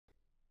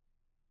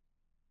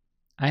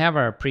I have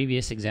our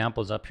previous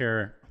examples up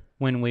here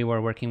when we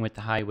were working with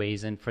the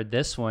highways, and for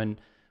this one,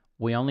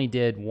 we only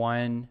did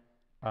one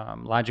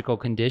logical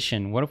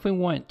condition. What if we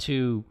want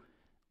to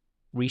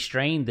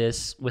restrain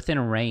this within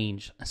a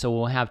range? So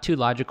we'll have two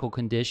logical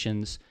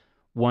conditions,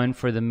 one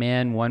for the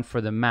min, one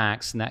for the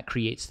max, and that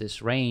creates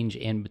this range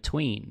in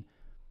between.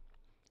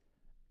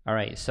 All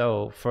right,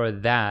 so for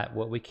that,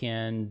 what we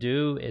can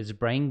do is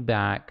bring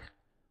back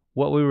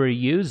what we were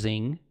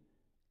using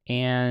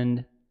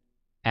and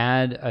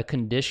add a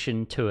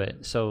condition to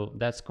it. So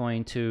that's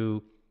going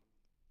to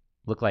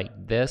look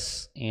like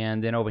this.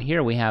 And then over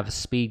here we have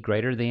speed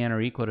greater than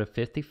or equal to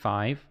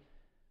 55.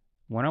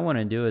 What I want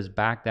to do is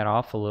back that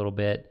off a little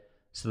bit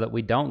so that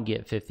we don't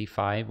get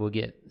 55. We'll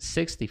get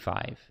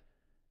 65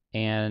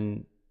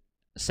 and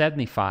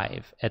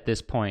 75 at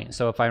this point.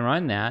 So if I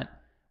run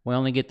that, we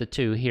only get the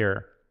 2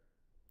 here.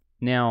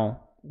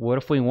 Now, what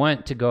if we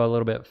want to go a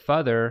little bit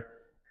further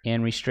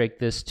and restrict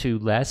this to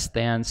less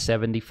than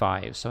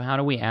 75? So how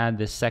do we add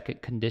this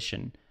second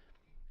condition?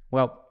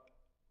 Well,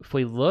 if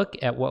we look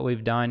at what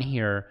we've done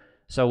here,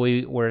 so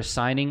we're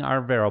assigning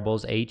our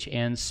variables h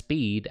and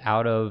speed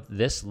out of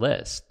this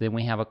list. Then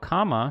we have a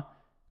comma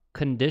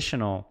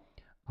conditional.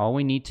 All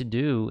we need to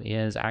do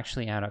is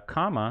actually add a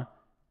comma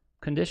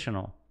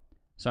conditional.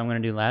 So I'm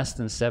going to do less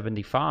than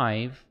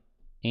 75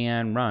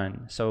 and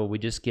run. So we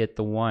just get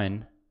the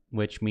 1,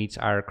 which meets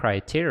our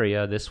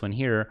criteria, this one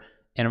here.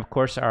 And of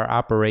course, our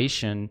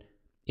operation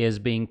is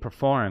being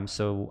performed.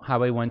 So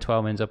Highway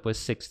 112 ends up with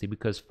 60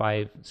 because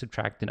 5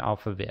 subtracted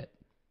off of it.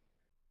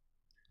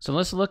 So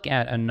let's look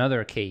at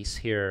another case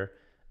here.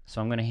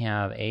 So I'm going to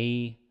have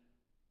A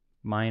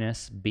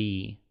minus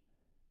B.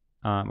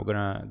 We're going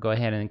to go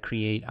ahead and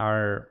create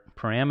our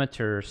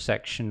parameter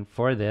section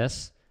for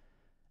this.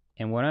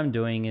 And what I'm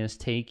doing is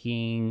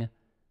taking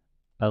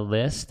a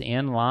list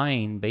and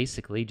line,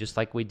 basically, just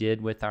like we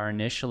did with our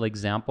initial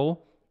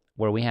example,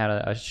 where we had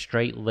a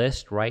straight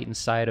list right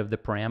inside of the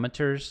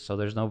parameters. So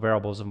there's no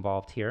variables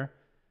involved here,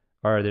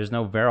 or there's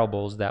no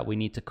variables that we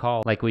need to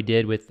call like we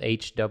did with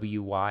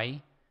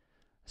HWY.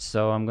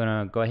 So I'm going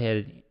to go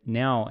ahead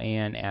now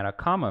and add a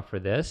comma for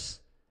this.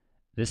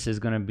 This is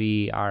going to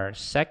be our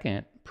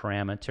second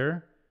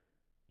parameter.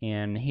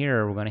 And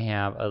here we're going to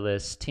have a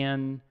list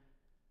 10,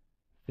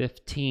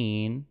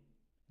 15,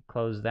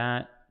 close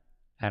that,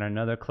 add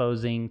another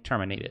closing,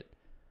 terminate it.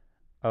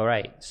 All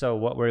right, so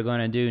what we're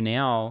going to do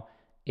now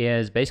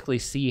is basically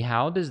see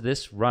how does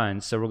this run.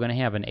 So we're going to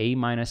have an A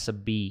minus a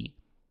B,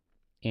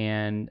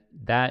 and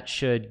that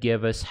should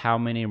give us how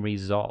many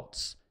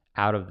results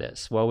out of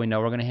this. Well, we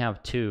know we're going to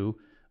have 2,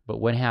 but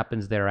what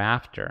happens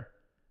thereafter?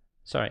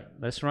 Sorry,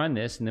 let's run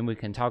this and then we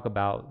can talk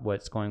about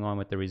what's going on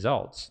with the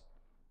results.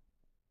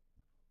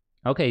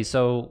 Okay,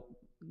 so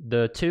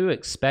the 2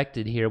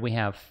 expected here, we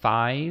have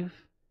 5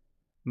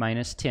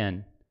 minus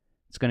 10.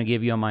 It's going to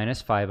give you a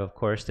minus 5, of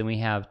course. Then we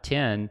have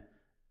 10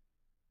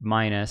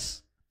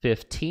 minus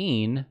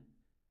 15,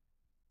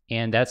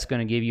 and that's going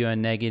to give you a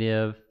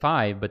negative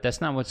 5, but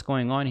that's not what's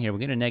going on here. We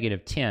get a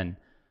negative 10.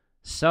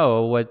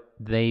 So what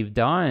they've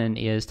done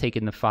is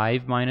taken the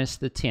 5 minus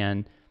the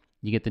 10,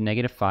 you get the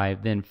negative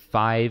 5, then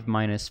 5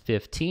 minus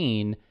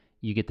 15,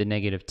 you get the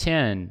negative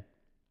 10.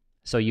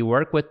 So you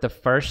work with the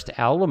first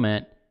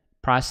element,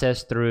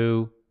 process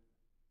through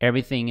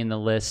everything in the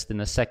list in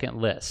the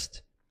second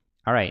list.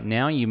 All right,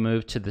 now you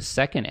move to the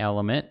second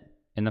element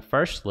in the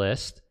first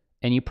list,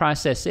 and you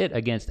process it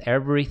against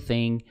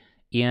everything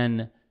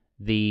in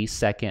the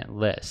second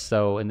list.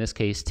 So in this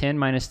case, 10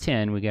 minus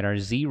 10, we get our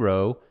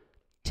 0.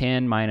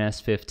 10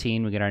 minus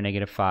 15, we get our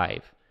negative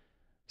 5.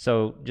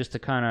 So just to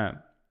kind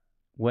of,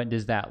 what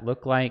does that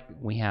look like?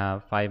 We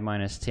have 5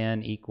 minus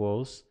 10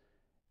 equals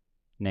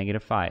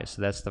negative 5.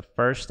 So that's the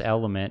first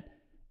element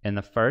in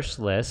the first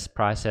list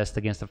processed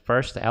against the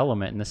first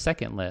element in the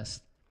second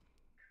list.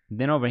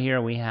 Then over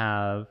here we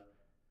have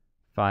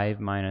 5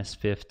 minus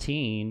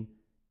 15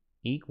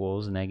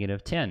 equals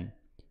negative 10.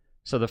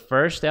 So the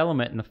first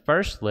element in the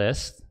first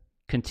list,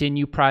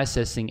 continue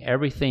processing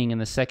everything in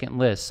the second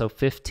list. So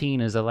 15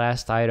 is the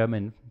last item,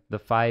 and the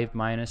 5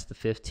 minus the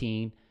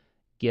 15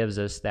 gives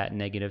us that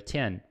negative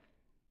 10.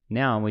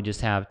 Now we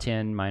just have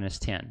 10 minus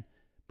 10,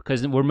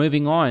 because we're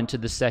moving on to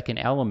the second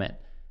element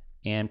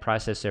and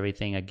process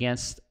everything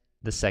against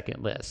the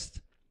second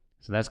list.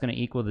 So that's going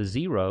to equal the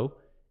 0.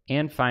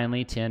 And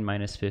finally, 10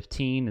 minus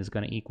 15 is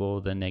going to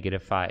equal the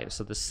negative 5.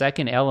 So the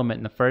second element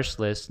in the first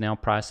list now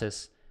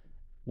process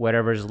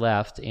whatever's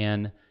left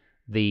in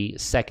the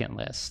second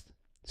list.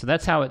 So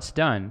that's how it's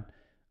done.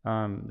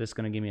 This is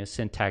going to give me a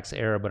syntax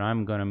error, but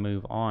I'm going to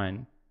move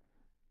on.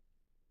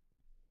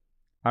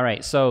 All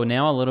right, so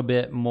now a little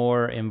bit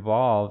more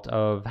involved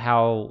of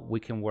how we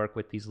can work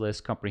with these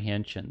list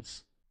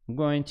comprehensions. I'm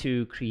going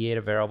to create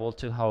a variable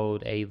to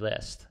hold a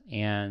list,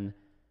 and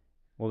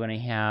we're going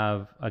to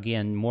have,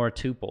 again, more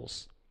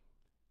tuples.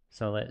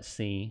 So let's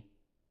see.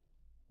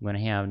 We're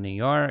going to have New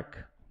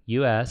York,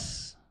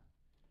 US.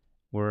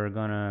 We're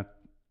going to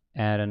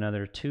add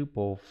another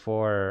tuple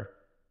for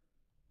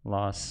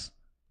Los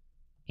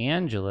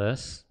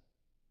Angeles,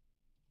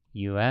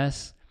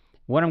 US.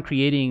 what I'm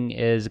creating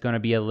is going to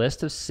be a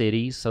list of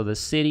cities. So the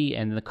city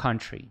and the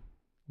country.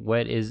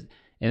 And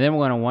then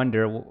we're going to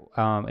wonder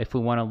if we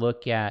want to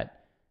look at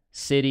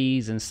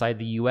cities inside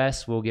the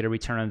US, we'll get a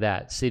return of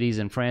that. Cities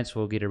in France,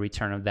 we'll get a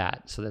return of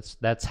that. So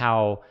that's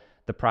how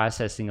the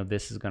processing of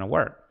this is going to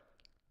work.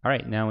 All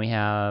right, now we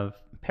have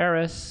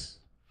Paris,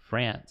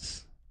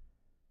 France.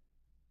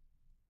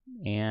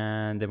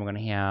 And then we're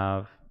going to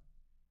have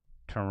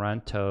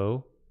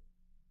Toronto,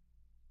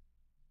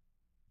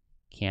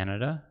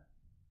 Canada.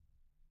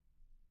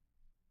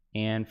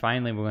 And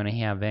finally, we're going to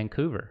have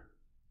Vancouver,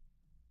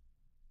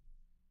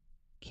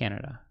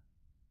 Canada.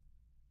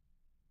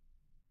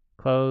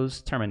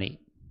 Close, terminate.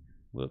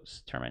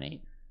 Whoops,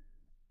 terminate.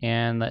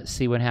 And let's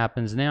see what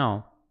happens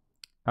now.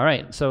 All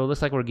right, so it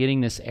looks like we're getting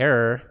this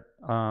error.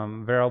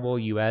 Variable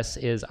US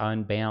is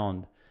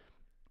unbound.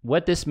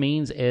 What this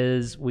means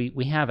is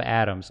we have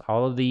atoms.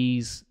 All of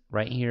these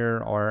right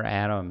here are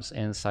atoms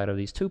inside of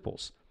these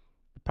tuples.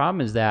 The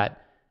problem is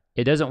that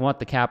it doesn't want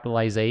the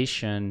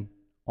capitalization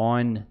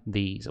on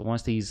these. It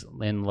wants these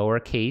in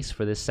lowercase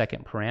for this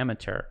second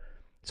parameter.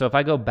 So if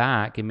I go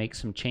back and make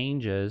some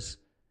changes,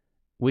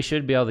 we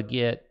should be able to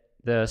get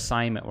the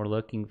assignment we're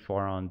looking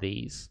for on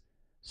these.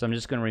 So I'm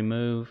just going to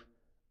remove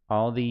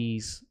all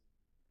these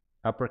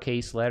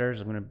uppercase letters.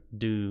 I'm going to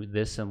do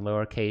this in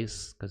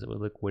lowercase because it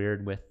would look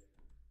weird with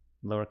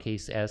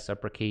lowercase s,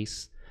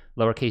 uppercase,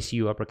 lowercase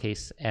u,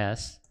 uppercase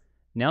s.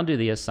 Now do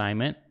the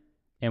assignment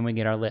and we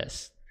get our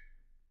list.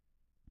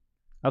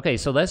 Okay,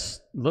 so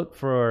let's look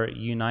for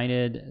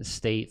United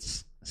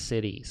States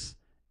cities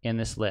in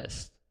this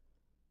list.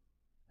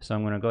 So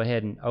I'm going to go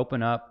ahead and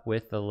open up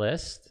with the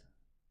list.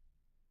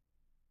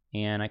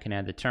 And I can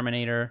add the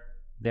terminator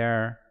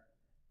there.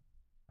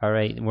 All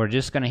right, we're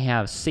just going to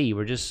have C.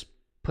 We're just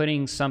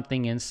putting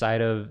something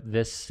inside of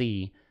this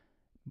C.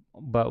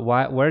 But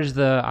where's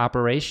the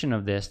operation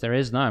of this? There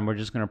is none. We're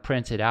just going to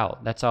print it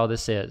out. That's all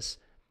this is.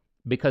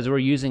 Because we're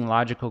using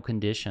logical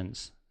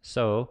conditions.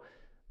 So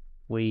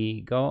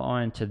we go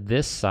on to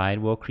this side.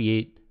 We'll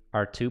create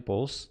our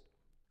tuples.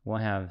 We'll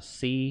have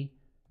C,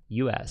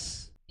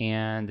 US.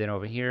 And then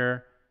over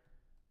here,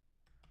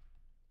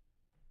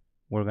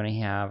 we're going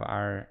to have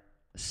our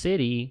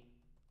city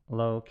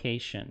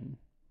location.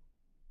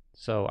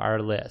 So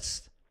our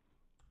list.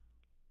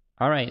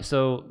 All right,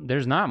 so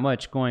there's not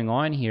much going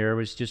on here.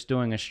 It's just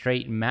doing a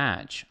straight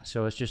match.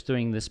 So it's just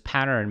doing this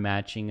pattern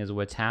matching is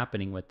what's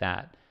happening with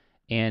that.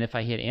 And if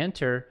I hit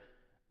enter,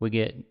 we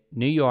get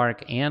New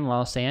York and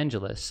Los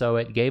Angeles. So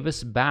it gave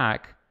us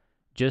back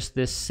just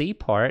this C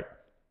part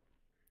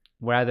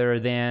rather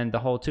than the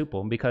whole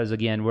tuple. Because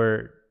again,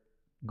 we're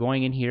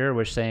going in here,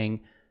 we're saying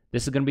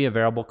this is going to be a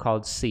variable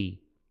called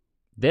C.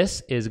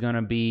 This is going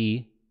to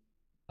be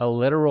a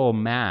literal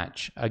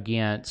match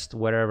against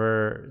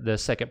whatever the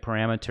second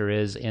parameter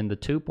is in the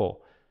tuple.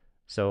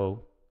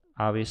 So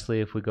obviously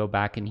if we go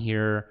back in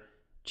here,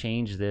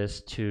 change this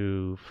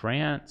to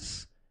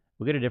France,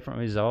 we'll get a different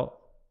result.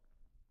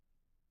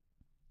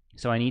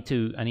 So I need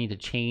to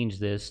change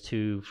this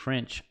to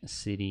French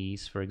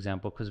cities, for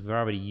example, because we've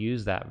already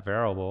used that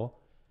variable,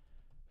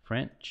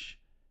 French,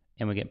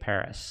 and we get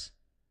Paris.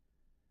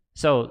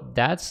 So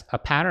that's a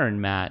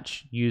pattern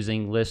match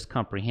using list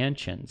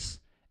comprehensions.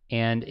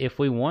 And if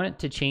we want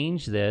to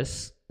change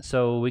this,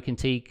 so we can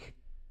take,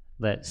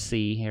 let's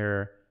see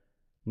here,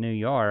 New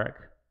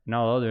York, and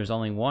although there's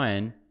only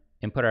one,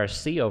 and put our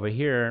C over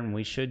here, and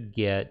we should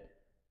get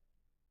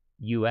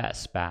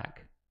US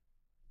back.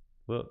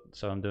 Whoop,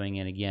 so I'm doing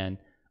it again.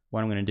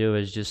 What I'm going to do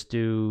is just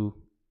do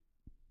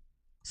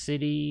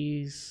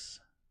cities,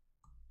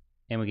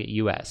 and we get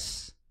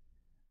US.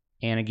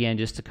 And again,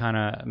 just to kind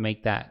of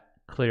make that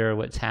clear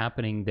what's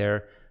happening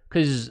there,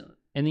 because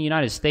in the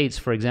United States,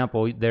 for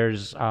example,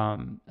 there's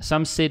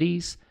some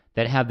cities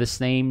that have the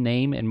same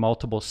name in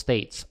multiple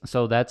states.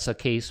 So that's a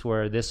case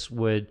where this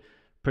would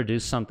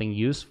produce something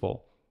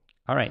useful.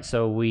 All right,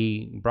 so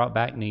we brought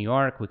back New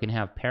York. We can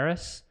have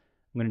Paris.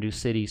 I'm going to do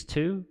cities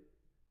too.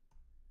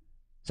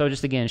 So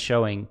just again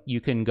showing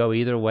you can go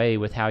either way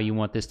with how you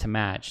want this to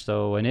match.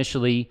 So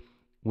initially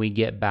we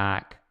get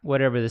back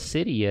whatever the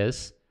city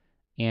is,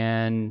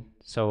 and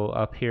so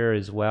up here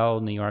as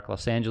well, New York,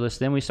 Los Angeles.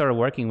 Then we started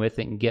working with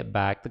it and get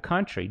back the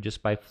country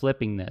just by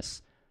flipping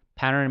this.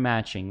 Pattern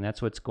matching,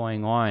 that's what's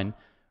going on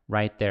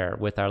right there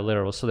with our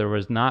literals. So there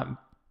was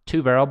not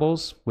two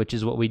variables, which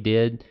is what we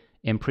did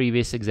in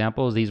previous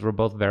examples. These were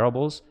both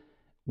variables.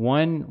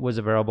 One was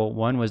a variable,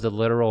 one was the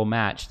literal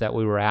match that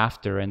we were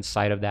after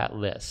inside of that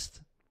list.